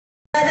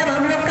जब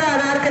हम लोग का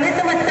आधार कने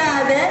समझता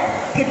है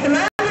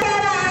कितना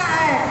प्यारा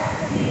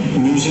है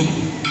म्यूजिक।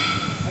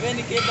 अबे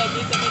निकेत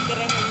जी तमिल कर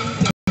रहे हैं।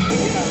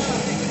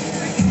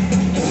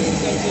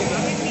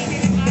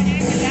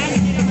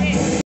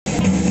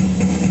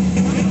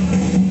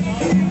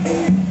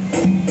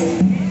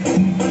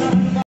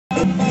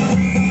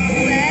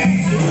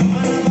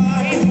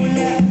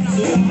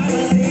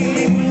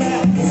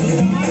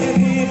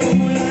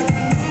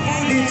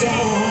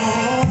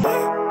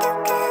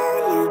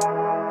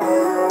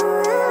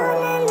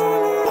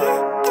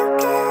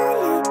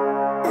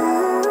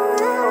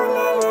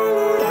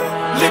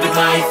 Living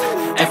life,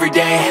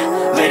 everyday,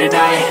 late at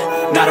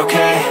night, not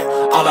okay.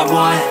 All I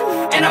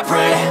want, and I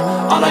pray,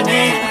 all I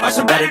need are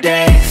some better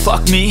days.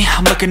 Fuck me,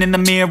 I'm looking in the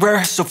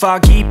mirror, so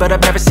foggy, but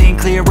I've never seen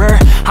clearer.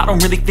 I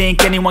don't really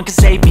think anyone can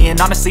save me, and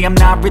honestly I'm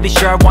not really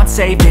sure I want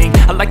saving.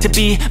 I like to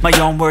be my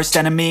own worst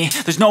enemy.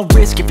 There's no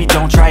risk if you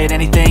don't try at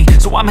anything,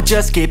 so I'ma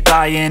just keep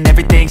buying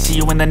everything. See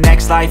you in the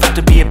next life, have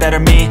to be a better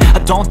me. I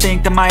don't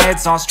think that my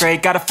head's on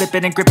straight, gotta flip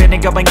it and grip it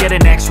and go and get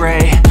an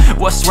x-ray.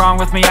 What's wrong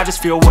with me? I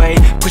just feel weight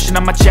pushing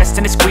on my chest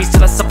and it squeezes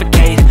till I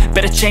suffocate.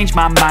 Better change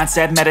my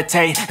mindset,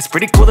 meditate. It's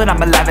pretty cool that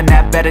I'm alive and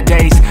have better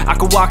days. I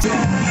could walk